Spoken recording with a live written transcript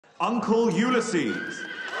Uncle Ulysses.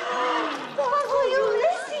 Uncle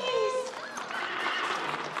Ulysses!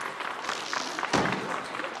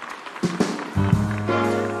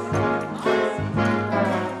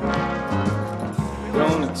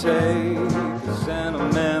 Gonna take a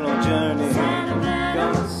sentimental journey.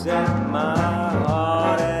 Gonna set my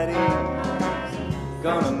heart at ease.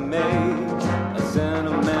 Gonna make a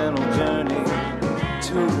sentimental journey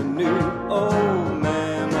to a new old memory.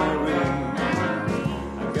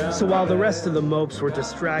 So while the rest of the mopes were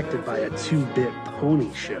distracted by a 2-bit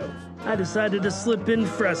pony show, I decided to slip in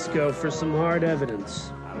Fresco for some hard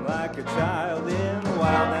evidence. I'm like a child in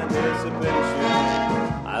wild anticipation.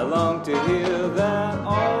 I long to hear that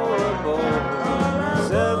all